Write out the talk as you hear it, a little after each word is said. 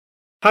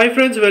Hi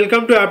friends,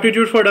 welcome to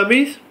Aptitude for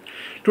Dummies.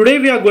 Today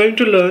we are going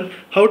to learn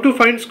how to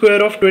find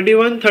square of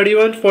 21,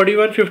 31,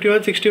 41,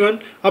 51,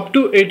 61 up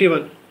to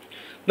 81.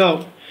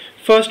 Now,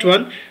 first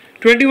one,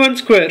 21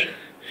 square.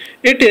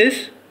 It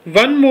is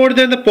one more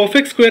than the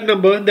perfect square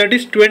number, that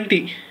is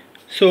 20.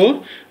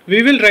 So,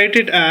 we will write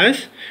it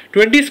as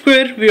 20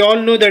 square, we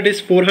all know that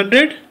is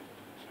 400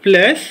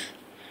 plus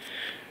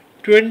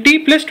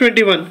 20 plus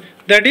 21,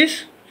 that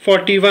is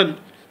 41,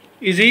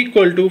 is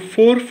equal to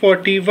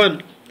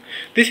 441.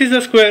 This is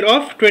the square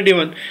of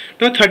 21.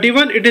 Now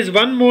 31, it is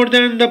one more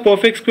than the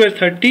perfect square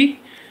 30.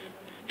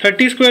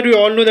 30 square we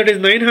all know that is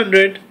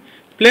 900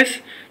 plus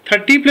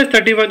 30 plus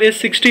 31 is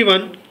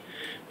 61,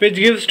 which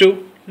gives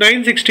to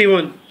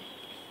 961.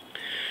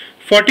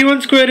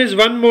 41 square is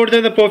one more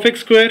than the perfect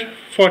square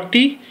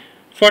 40.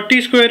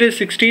 40 square is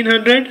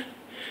 1600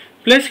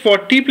 plus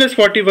 40 plus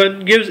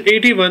 41 gives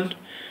 81,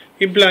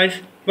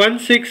 implies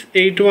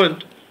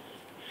 1681.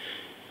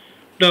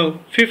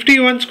 Now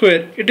 51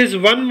 square, it is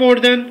one more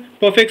than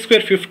perfect square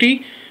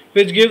 50,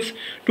 which gives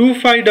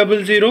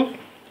 2500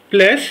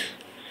 plus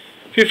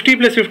 50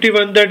 plus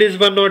 51, that is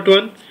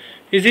 101,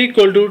 is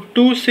equal to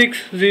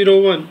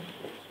 2601.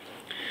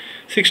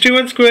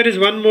 61 square is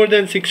one more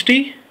than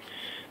 60,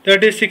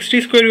 that is 60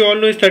 square we all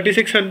know is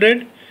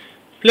 3600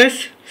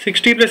 plus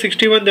 60 plus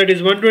 61, that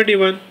is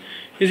 121,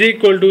 is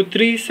equal to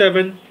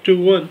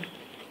 3721.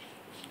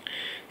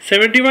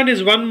 71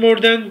 is one more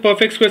than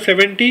perfect square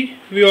 70,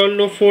 we all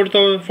know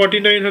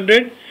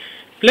 4900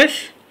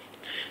 plus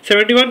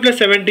 71 plus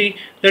 70,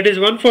 that is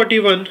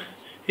 141,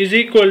 is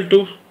equal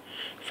to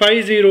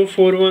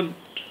 5041.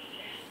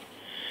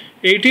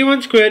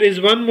 81 square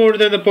is one more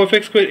than the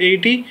perfect square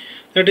 80,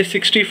 that is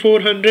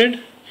 6400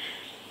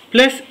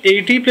 plus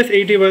 80 plus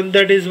 81,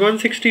 that is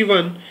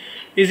 161,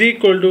 is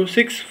equal to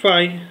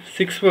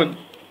 6561.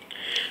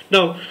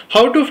 Now,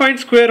 how to find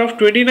square of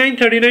 29,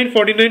 39,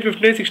 49,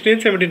 59,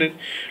 69, 79?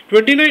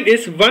 29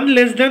 is 1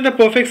 less than the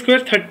perfect square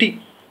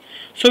 30.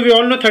 So, we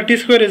all know 30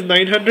 square is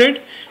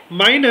 900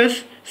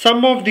 minus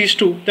sum of these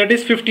two, that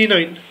is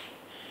 59.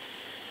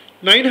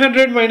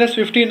 900 minus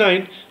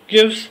 59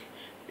 gives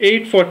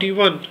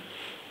 841.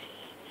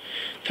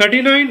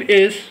 39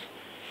 is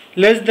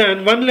less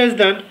than 1 less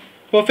than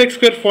perfect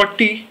square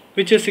 40,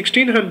 which is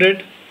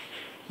 1600,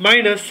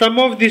 minus sum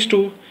of these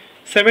two,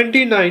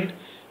 79,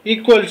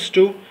 equals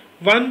to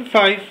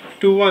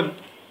 1521.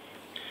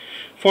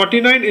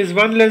 49 is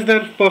 1 less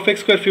than perfect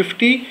square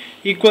 50,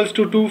 equals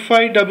to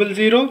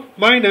 2500,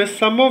 minus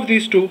sum of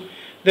these two,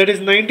 that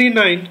is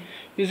 99,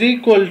 is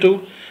equal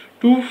to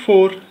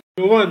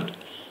 2401.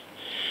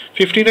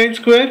 59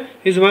 square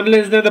is 1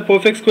 less than the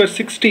perfect square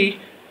 60,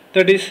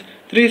 that is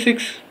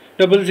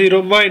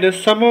 3600,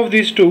 minus sum of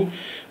these two,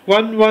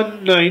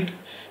 119,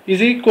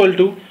 is equal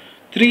to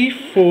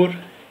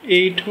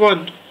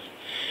 3481.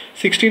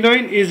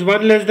 69 is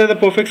 1 less than the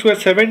perfect square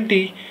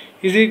 70,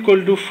 is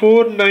equal to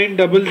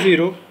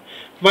 4900,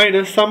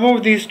 minus sum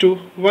of these two,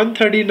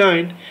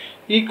 139,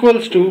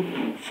 equals to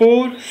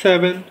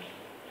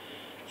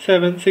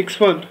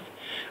 47761.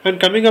 And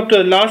coming up to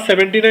the last,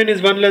 79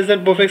 is 1 less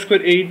than perfect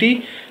square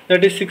 80,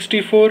 that is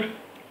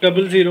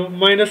 6400,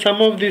 minus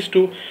sum of these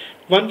two,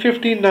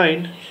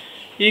 159,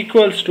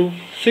 equals to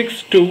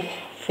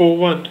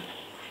 6241.